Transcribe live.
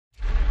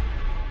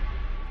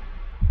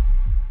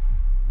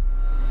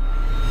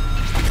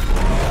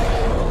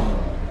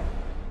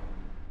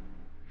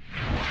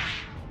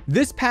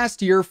This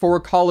past year for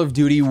Call of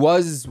Duty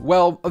was,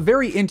 well, a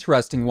very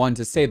interesting one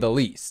to say the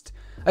least.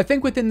 I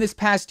think within this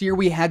past year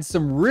we had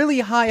some really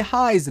high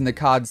highs in the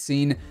COD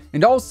scene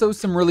and also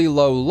some really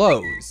low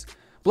lows.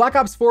 Black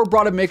Ops 4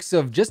 brought a mix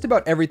of just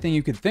about everything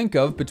you could think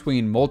of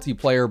between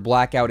multiplayer,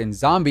 Blackout, and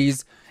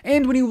zombies,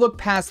 and when you look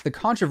past the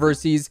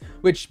controversies,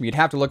 which you'd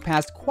have to look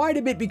past quite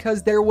a bit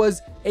because there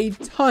was a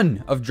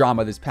ton of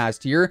drama this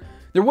past year,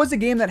 there was a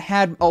game that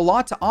had a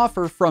lot to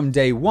offer from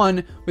day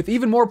one, with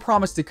even more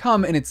promise to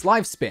come in its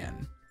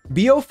lifespan.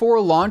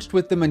 BO4 launched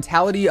with the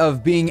mentality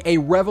of being a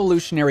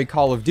revolutionary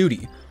Call of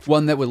Duty,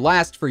 one that would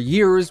last for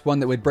years, one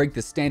that would break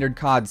the standard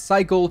COD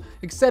cycle,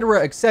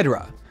 etc,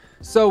 etc.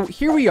 So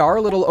here we are,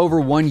 a little over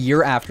 1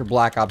 year after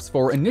Black Ops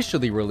 4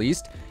 initially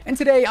released, and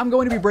today I'm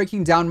going to be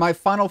breaking down my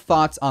final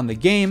thoughts on the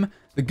game,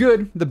 the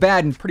good, the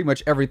bad, and pretty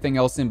much everything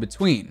else in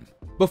between.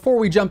 Before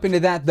we jump into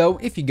that though,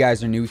 if you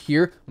guys are new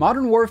here,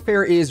 Modern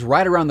Warfare is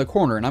right around the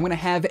corner, and I'm going to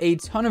have a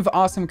ton of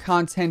awesome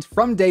content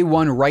from day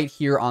one right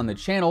here on the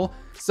channel,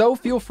 so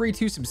feel free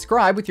to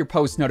subscribe with your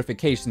post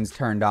notifications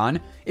turned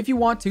on if you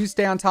want to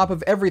stay on top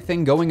of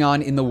everything going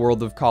on in the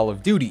world of Call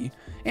of Duty.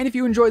 And if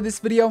you enjoyed this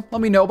video, let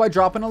me know by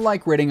dropping a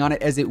like rating on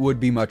it, as it would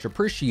be much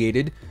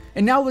appreciated.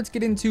 And now let's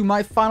get into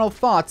my final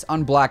thoughts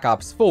on Black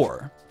Ops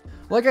 4.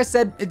 Like I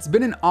said, it's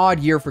been an odd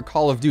year for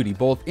Call of Duty,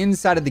 both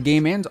inside of the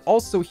game and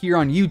also here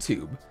on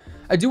YouTube.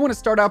 I do want to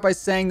start out by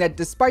saying that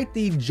despite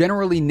the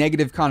generally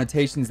negative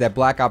connotations that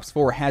Black Ops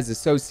 4 has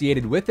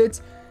associated with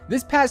it,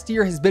 this past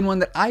year has been one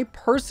that I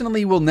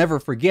personally will never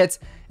forget,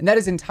 and that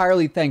is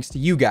entirely thanks to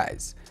you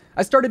guys.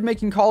 I started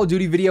making Call of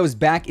Duty videos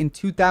back in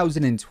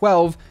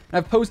 2012, and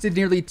I've posted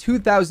nearly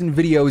 2,000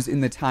 videos in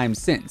the time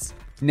since.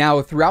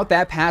 Now, throughout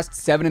that past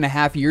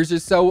 7.5 years or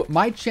so,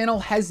 my channel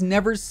has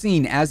never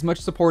seen as much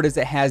support as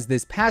it has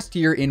this past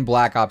year in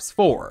Black Ops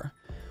 4.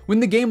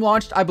 When the game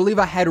launched, I believe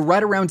I had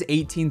right around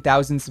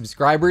 18,000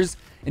 subscribers,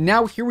 and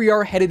now here we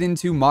are headed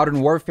into Modern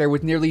Warfare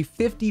with nearly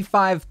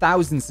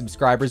 55,000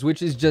 subscribers,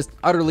 which is just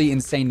utterly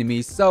insane to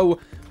me. So,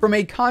 from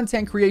a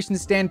content creation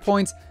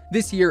standpoint,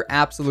 this year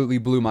absolutely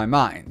blew my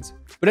mind.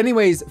 But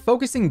anyways,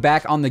 focusing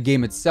back on the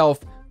game itself,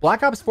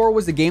 Black Ops 4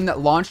 was a game that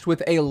launched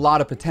with a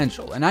lot of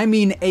potential, and I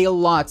mean a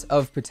lot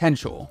of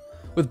potential.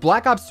 With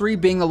Black Ops 3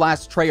 being the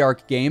last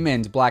Treyarch game,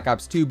 and Black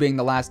Ops 2 being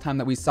the last time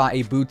that we saw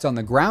a boots on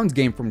the ground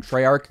game from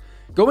Treyarch,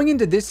 going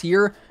into this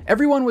year,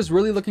 everyone was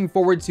really looking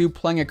forward to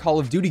playing a Call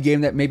of Duty game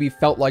that maybe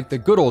felt like the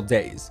good old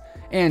days.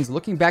 And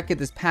looking back at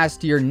this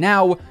past year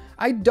now,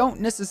 I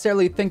don't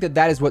necessarily think that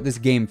that is what this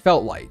game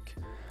felt like.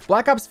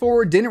 Black Ops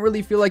 4 didn't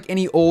really feel like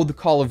any old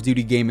Call of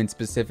Duty game in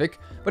specific,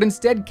 but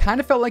instead kind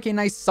of felt like a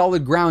nice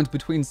solid ground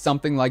between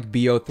something like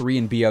BO3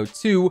 and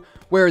BO2,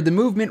 where the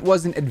movement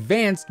wasn't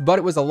advanced, but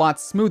it was a lot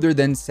smoother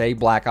than, say,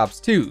 Black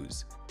Ops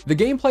 2's. The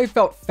gameplay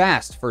felt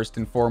fast first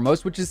and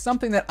foremost, which is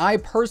something that I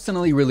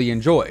personally really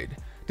enjoyed.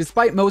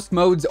 Despite most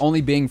modes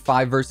only being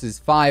 5 versus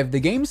 5, the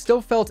game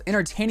still felt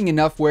entertaining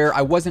enough where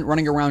I wasn't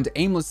running around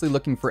aimlessly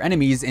looking for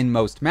enemies in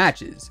most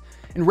matches.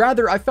 And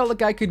rather, I felt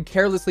like I could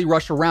carelessly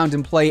rush around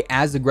and play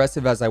as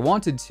aggressive as I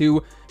wanted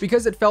to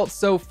because it felt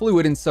so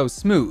fluid and so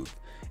smooth.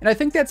 And I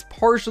think that's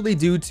partially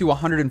due to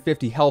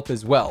 150 health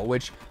as well,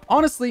 which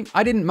honestly,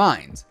 I didn't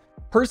mind.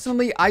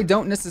 Personally, I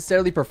don't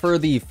necessarily prefer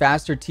the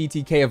faster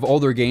TTK of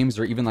older games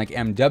or even like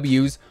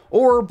MWs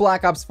or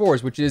Black Ops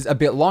 4's, which is a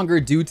bit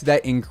longer due to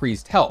that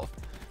increased health.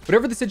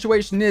 Whatever the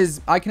situation is,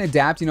 I can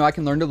adapt, I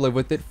can learn to live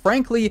with it.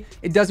 Frankly,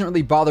 it doesn't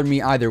really bother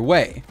me either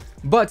way.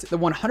 But the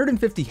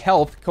 150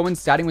 health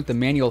coinciding with the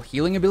manual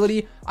healing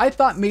ability, I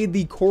thought made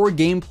the core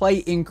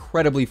gameplay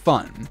incredibly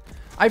fun.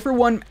 I, for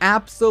one,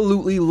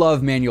 absolutely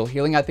love manual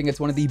healing. I think it's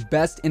one of the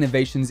best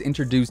innovations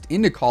introduced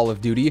into Call of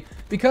Duty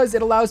because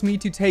it allows me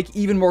to take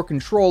even more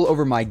control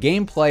over my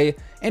gameplay,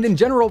 and in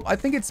general, I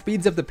think it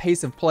speeds up the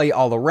pace of play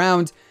all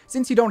around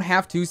since you don't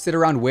have to sit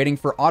around waiting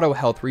for auto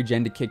health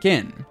regen to kick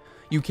in.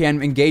 You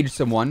can engage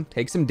someone,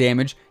 take some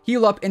damage,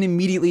 heal up, and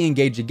immediately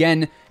engage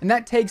again, and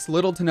that takes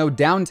little to no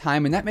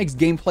downtime, and that makes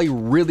gameplay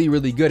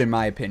really good in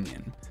my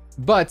opinion.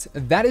 But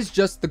that is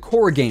just the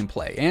core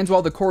gameplay, and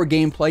while the core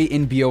gameplay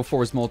in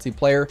BO4's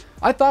multiplayer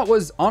I thought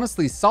was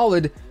honestly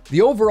solid,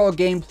 the overall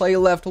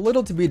gameplay left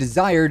little to be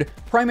desired,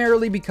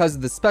 primarily because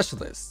of the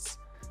specialists.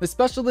 The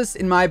specialists,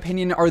 in my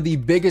opinion, are the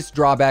biggest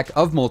drawback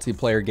of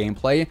multiplayer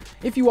gameplay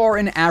if you are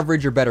an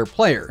average or better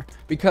player,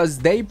 because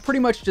they pretty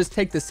much just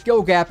take the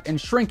skill gap and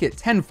shrink it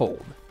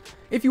tenfold.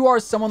 If you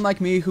are someone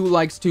like me who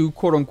likes to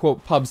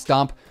quote-unquote pub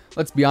stomp,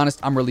 let's be honest,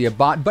 I'm really a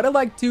bot, but I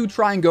like to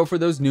try and go for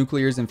those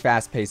nuclears and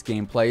fast-paced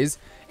gameplays,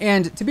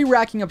 and to be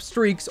racking up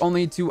streaks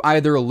only to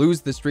either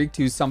lose the streak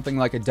to something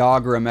like a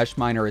dog or a mesh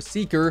mine or a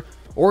seeker,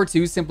 or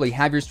to simply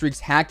have your streaks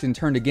hacked and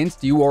turned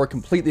against you or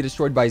completely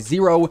destroyed by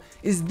zero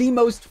is the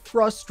most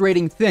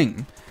frustrating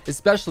thing,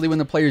 especially when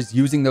the players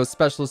using those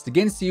specialists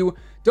against you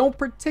don't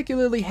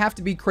particularly have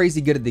to be crazy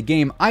good at the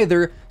game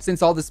either,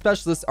 since all the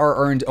specialists are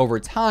earned over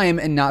time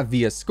and not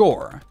via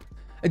score.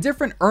 A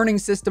different earning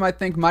system I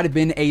think might have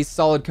been a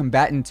solid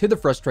combatant to the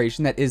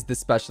frustration that is the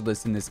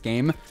specialist in this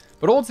game,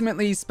 but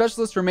ultimately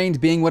specialists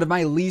remained being one of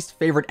my least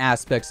favorite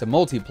aspects of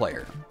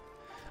multiplayer.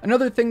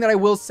 Another thing that I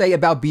will say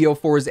about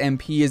BO4's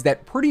MP is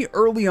that pretty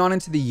early on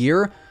into the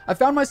year, I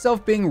found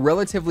myself being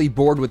relatively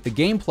bored with the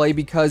gameplay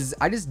because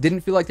I just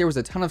didn't feel like there was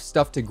a ton of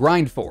stuff to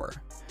grind for.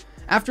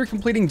 After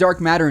completing Dark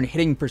Matter and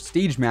hitting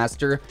Prestige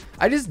Master,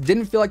 I just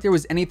didn't feel like there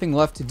was anything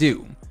left to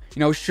do. You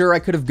know, sure, I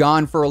could have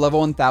gone for a level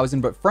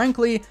 1000, but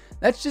frankly,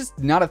 that's just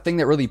not a thing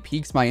that really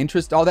piques my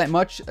interest all that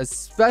much,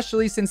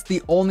 especially since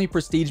the only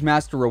Prestige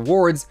Master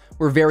rewards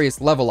were various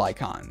level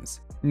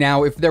icons.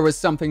 Now, if there was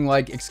something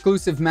like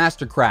exclusive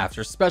Mastercrafts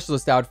or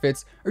specialist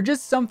outfits, or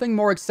just something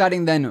more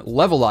exciting than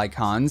level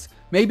icons,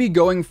 maybe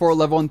going for a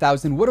level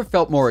 1000 would have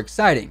felt more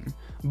exciting.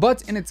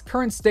 But in its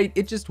current state,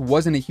 it just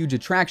wasn't a huge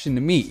attraction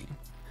to me.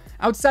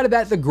 Outside of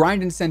that, the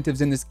grind incentives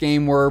in this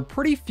game were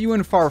pretty few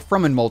and far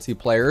from in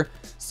multiplayer,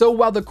 so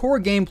while the core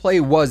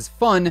gameplay was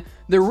fun,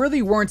 there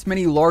really weren't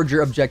many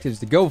larger objectives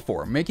to go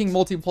for, making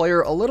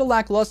multiplayer a little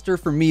lackluster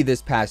for me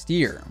this past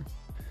year.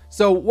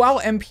 So while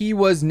MP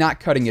was not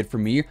cutting it for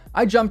me,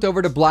 I jumped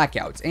over to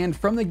Blackout, and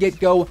from the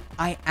get-go,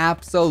 I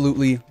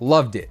absolutely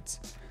loved it.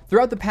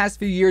 Throughout the past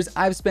few years,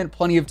 I've spent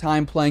plenty of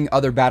time playing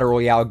other Battle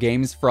Royale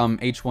games, from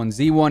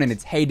H1Z1 in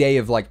its heyday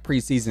of like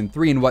Preseason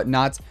 3 and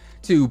whatnot,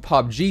 to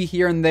PUBG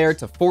here and there,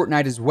 to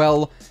Fortnite as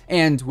well,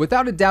 and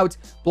without a doubt,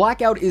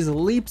 Blackout is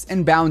leaps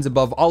and bounds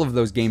above all of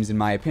those games in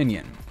my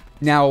opinion.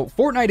 Now,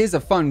 Fortnite is a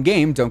fun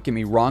game, don't get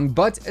me wrong,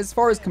 but as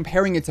far as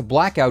comparing it to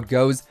Blackout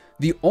goes,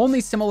 the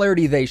only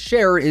similarity they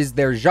share is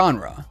their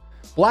genre.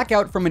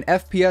 Blackout from an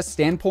FPS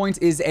standpoint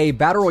is a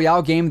Battle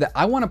Royale game that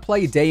I want to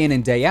play day in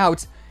and day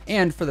out,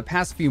 and for the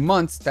past few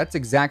months, that's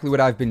exactly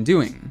what I've been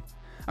doing.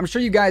 I'm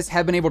sure you guys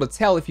have been able to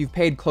tell if you've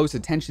paid close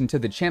attention to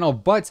the channel,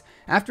 but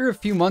after a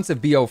few months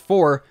of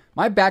BO4,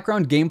 my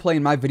background gameplay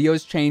in my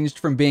videos changed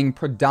from being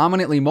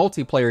predominantly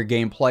multiplayer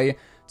gameplay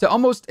to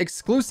almost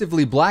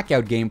exclusively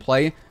Blackout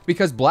gameplay,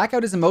 because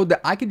Blackout is a mode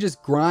that I could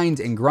just grind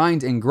and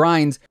grind and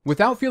grind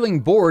without feeling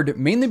bored,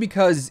 mainly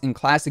because in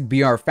classic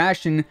BR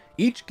fashion,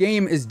 each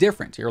game is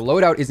different. Your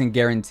loadout isn't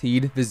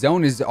guaranteed, the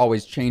zone is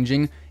always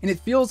changing, and it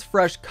feels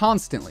fresh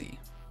constantly.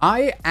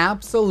 I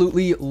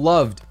absolutely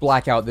loved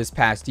Blackout this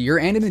past year,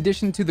 and in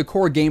addition to the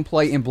core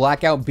gameplay in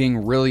Blackout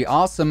being really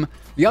awesome,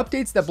 the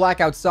updates that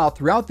Blackout saw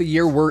throughout the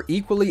year were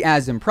equally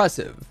as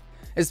impressive.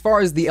 As far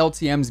as the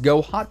LTMs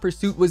go, Hot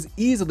Pursuit was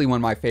easily one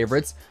of my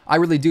favorites. I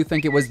really do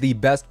think it was the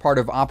best part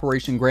of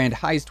Operation Grand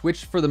Heist,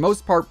 which for the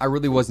most part I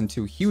really wasn't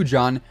too huge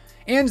on,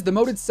 and the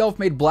mode itself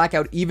made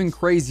Blackout even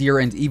crazier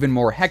and even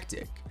more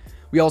hectic.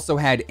 We also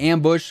had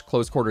Ambush,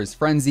 Close Quarters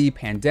Frenzy,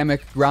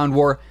 Pandemic, Ground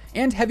War,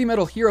 and Heavy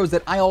Metal Heroes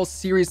that I all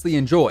seriously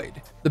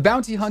enjoyed. The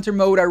Bounty Hunter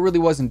mode I really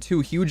wasn't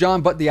too huge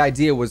on, but the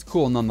idea was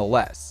cool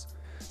nonetheless.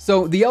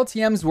 So the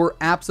LTMs were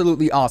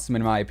absolutely awesome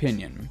in my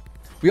opinion.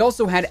 We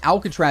also had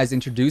Alcatraz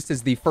introduced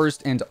as the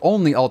first and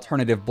only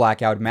alternative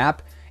Blackout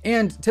map,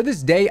 and to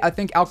this day I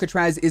think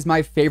Alcatraz is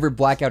my favorite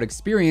Blackout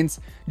experience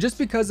just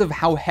because of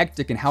how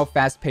hectic and how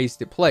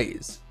fast-paced it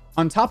plays.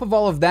 On top of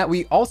all of that,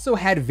 we also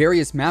had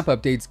various map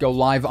updates go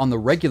live on the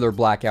regular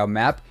Blackout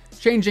map,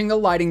 changing the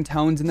lighting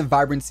tones and the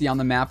vibrancy on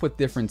the map with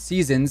different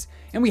seasons,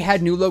 and we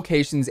had new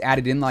locations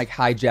added in like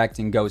Hijacked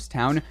and Ghost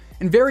Town,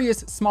 and various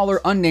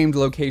smaller unnamed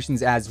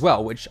locations as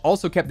well, which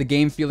also kept the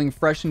game feeling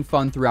fresh and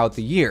fun throughout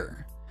the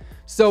year.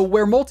 So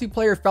where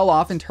multiplayer fell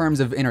off in terms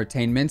of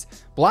entertainment,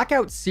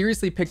 Blackout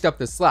seriously picked up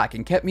the slack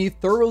and kept me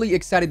thoroughly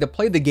excited to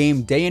play the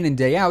game day in and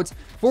day out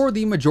for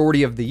the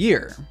majority of the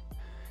year.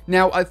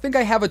 Now, I think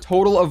I have a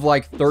total of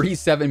like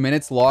 37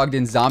 minutes logged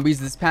in zombies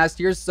this past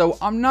year, so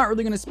I'm not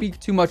really going to speak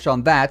too much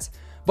on that,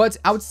 but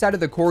outside of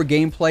the core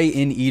gameplay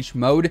in each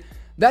mode,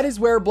 that is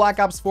where Black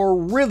Ops 4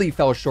 really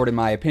fell short in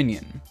my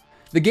opinion.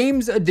 The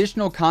game's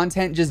additional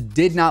content just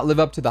did not live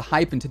up to the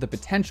hype and to the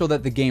potential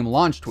that the game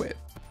launched with.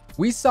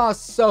 We saw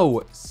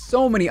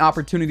so many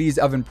opportunities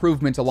of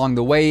improvement along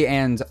the way,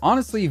 and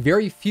honestly,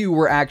 very few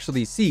were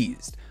actually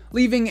seized,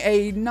 leaving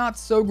a not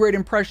so great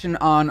impression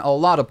on a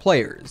lot of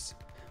players.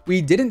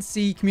 We didn't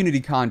see community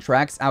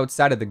contracts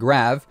outside of the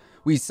Grav,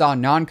 we saw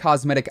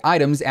non-cosmetic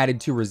items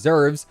added to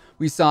reserves,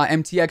 we saw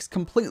MTX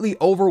completely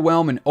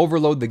overwhelm and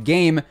overload the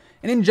game,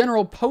 and in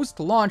general,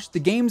 post-launch, the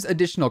game's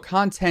additional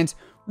content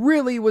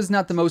really was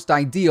not the most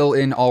ideal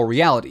in all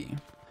reality.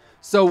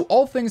 So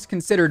all things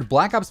considered,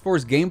 Black Ops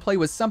 4's gameplay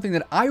was something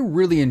that I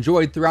really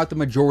enjoyed throughout the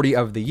majority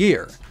of the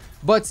year.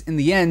 But in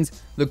the end,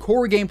 the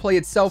core gameplay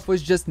itself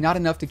was just not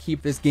enough to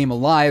keep this game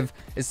alive,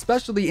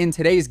 especially in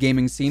today's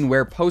gaming scene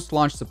where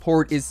post-launch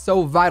support is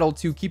so vital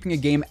to keeping a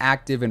game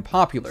active and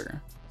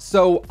popular.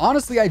 So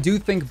honestly, I do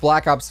think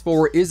Black Ops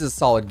 4 is a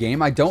solid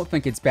game. I don't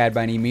think it's bad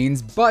by any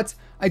means, but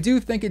I do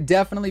think it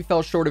definitely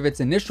fell short of its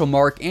initial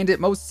mark, and it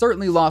most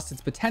certainly lost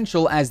its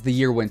potential as the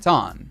year went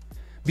on.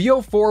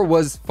 BO4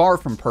 was far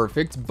from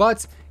perfect,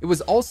 but it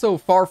was also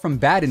far from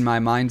bad in my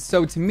mind,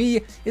 so to me,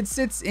 it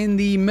sits in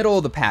the middle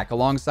of the pack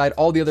alongside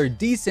all the other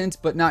decent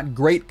but not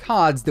great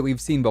CODs that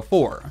we've seen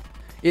before.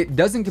 It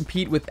doesn't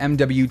compete with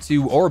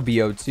MW2 or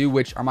BO2,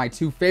 which are my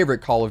two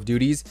favorite Call of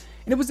Duties,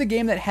 and it was a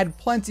game that had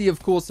plenty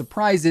of cool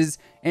surprises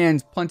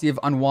and plenty of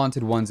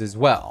unwanted ones as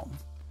well.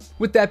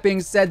 With that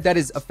being said, that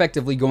is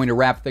effectively going to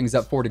wrap things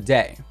up for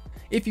today.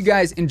 If you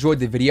guys enjoyed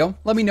the video,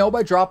 let me know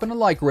by dropping a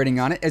like rating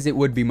on it, as it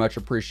would be much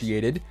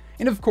appreciated.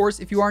 And of course,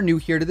 if you are new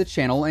here to the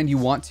channel and you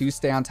want to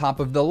stay on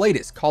top of the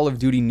latest Call of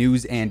Duty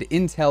news and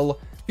intel,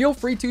 feel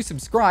free to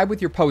subscribe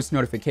with your post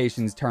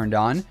notifications turned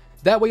on.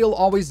 That way you'll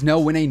always know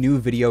when a new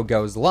video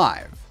goes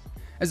live.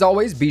 As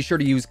always, be sure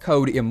to use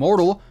code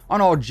IMMORTAL on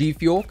all G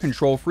Fuel,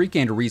 Control Freak,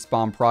 and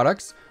Respawn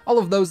products. All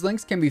of those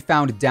links can be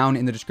found down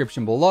in the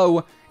description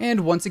below.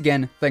 And once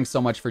again, thanks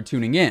so much for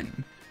tuning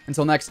in.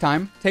 Until next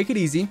time, take it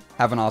easy,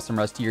 have an awesome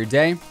rest of your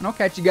day, and I'll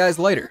catch you guys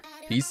later.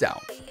 Peace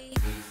out.